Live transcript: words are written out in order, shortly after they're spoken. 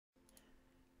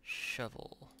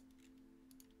shovel.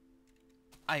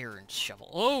 Iron shovel.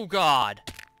 Oh god!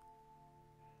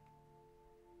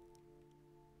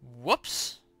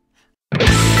 Whoops!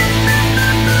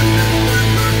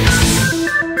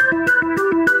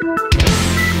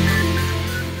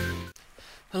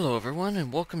 Hello everyone,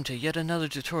 and welcome to yet another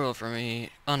tutorial from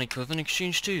me on Equivalent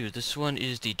Exchange 2. This one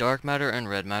is the dark matter and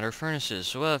red matter furnaces.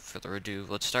 So without further ado,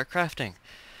 let's start crafting.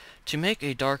 To make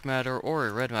a dark matter or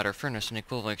a red matter furnace in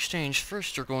Equivalent Exchange,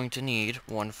 first you're going to need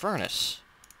one furnace.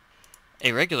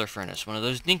 A regular furnace, one of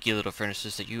those dinky little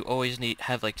furnaces that you always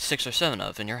have like 6 or 7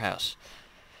 of in your house.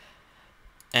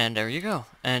 And there you go.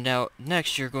 And now,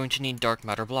 next you're going to need dark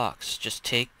matter blocks. Just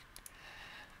take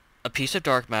a piece of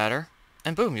dark matter,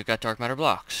 and boom, you've got dark matter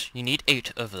blocks. You need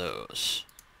 8 of those.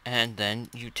 And then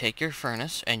you take your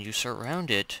furnace and you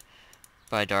surround it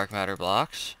by dark matter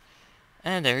blocks.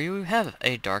 And there you have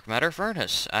a dark matter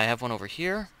furnace. I have one over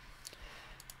here.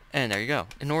 And there you go.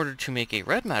 In order to make a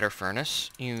red matter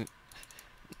furnace, you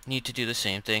need to do the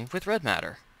same thing with red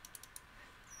matter.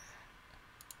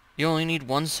 You only need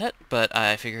one set, but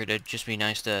I figured it'd just be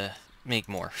nice to make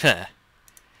more. There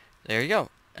you go.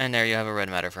 And there you have a red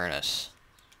matter furnace.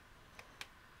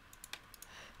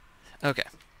 Okay.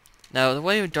 Now, the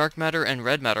way dark matter and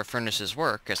red matter furnaces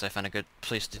work, as I found a good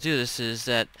place to do this, is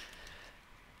that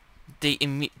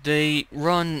they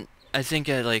run, I think,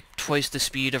 at like twice the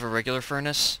speed of a regular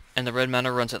furnace, and the red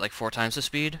matter runs at like 4 times the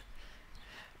speed.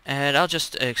 And I'll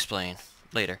just explain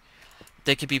later.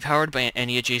 They can be powered by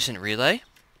any adjacent relay,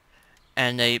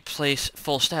 and they place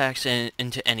full stacks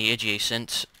into any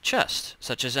adjacent chest,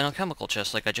 such as an alchemical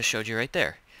chest like I just showed you right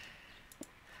there.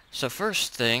 So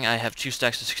first thing, I have 2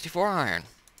 stacks of 64 iron.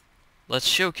 Let's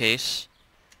showcase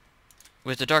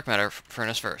with the dark matter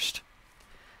furnace first.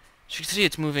 As you can see,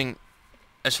 it's moving,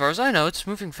 as far as I know, it's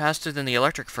moving faster than the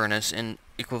electric furnace in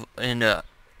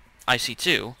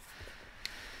IC2.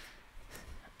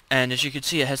 And as you can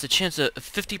see, it has a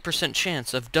 50%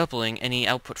 chance of doubling any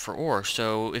output for ore.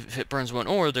 So if it burns 1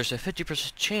 ore, there's a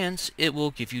 50% chance it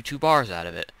will give you 2 bars out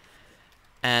of it.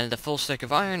 And the full stack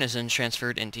of iron is then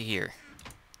transferred into here.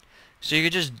 So you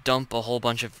could just dump a whole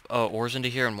bunch of ores into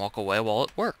here and walk away while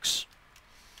it works.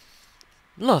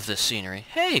 Love this scenery.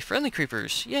 Hey, friendly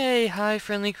creepers! Yay, hi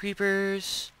friendly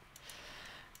creepers!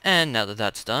 And now that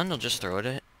that's done, I'll just throw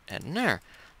it in there.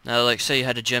 Now, like, say you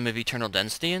had a gem of eternal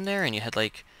density in there, and you had,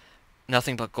 like,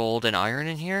 nothing but gold and iron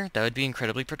in here, that would be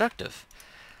incredibly productive.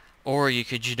 Or you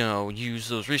could, you know, use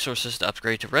those resources to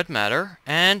upgrade to red matter,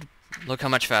 and look how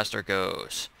much faster it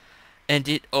goes. And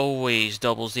it always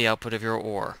doubles the output of your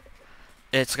ore.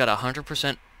 It's got a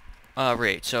 100%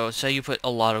 rate. So say you put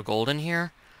a lot of gold in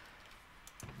here,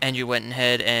 and you went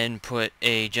ahead and put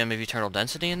a gem of eternal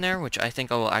density in there, which I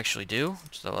think I will actually do.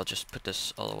 So I'll just put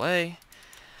this all away.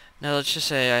 Now let's just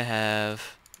say I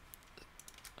have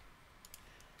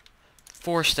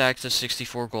 4 stacks of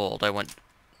 64 gold. I went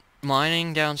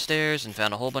mining downstairs and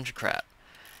found a whole bunch of crap.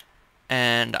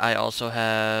 And I also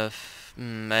have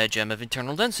a gem of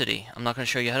eternal density. I'm not going to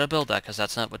show you how to build that because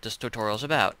that's not what this tutorial is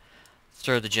about.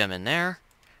 Throw the gem in there,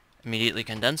 immediately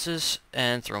condenses,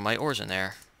 and throw my ores in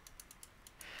there.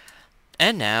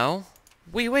 And now,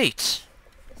 we wait.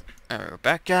 Alright, we're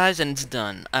back, guys, and it's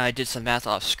done. I did some math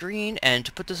off screen, and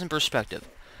to put this in perspective,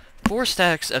 4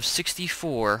 stacks of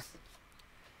 64...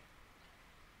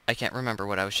 I can't remember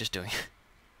what I was just doing.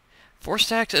 4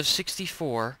 stacks of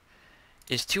 64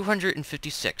 is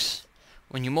 256.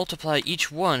 When you multiply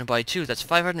each one by 2, that's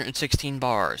 516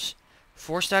 bars.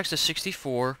 4 stacks of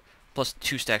 64 plus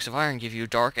 2 stacks of iron give you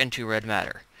dark and 2 red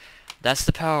matter. That's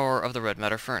the power of the red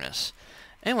matter furnace.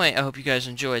 Anyway, I hope you guys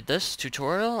enjoyed this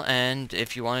tutorial, and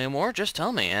if you want any more, just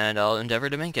tell me, and I'll endeavor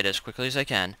to make it as quickly as I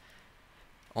can.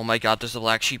 Oh my god, there's a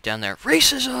black sheep down there.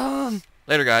 Racism!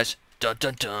 Later, guys. Dun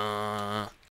dun dun!